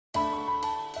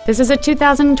This is a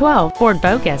 2012 Ford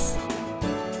Focus.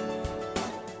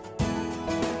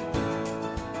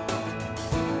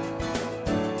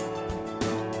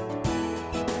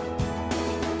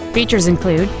 Features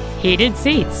include heated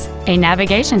seats, a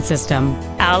navigation system,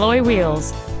 alloy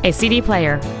wheels, a CD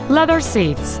player, leather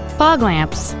seats, fog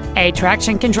lamps, a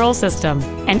traction control system,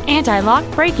 an anti-lock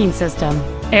braking system,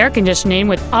 air conditioning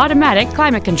with automatic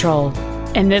climate control,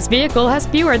 and this vehicle has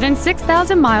fewer than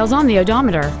 6,000 miles on the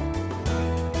odometer.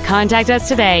 Contact us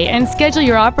today and schedule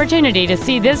your opportunity to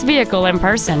see this vehicle in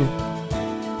person.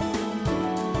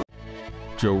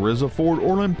 Joe Rizza Ford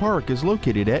Orland Park is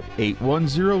located at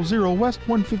 8100 West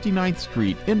 159th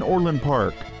Street in Orland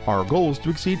Park. Our goal is to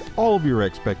exceed all of your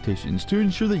expectations to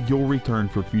ensure that you'll return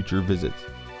for future visits.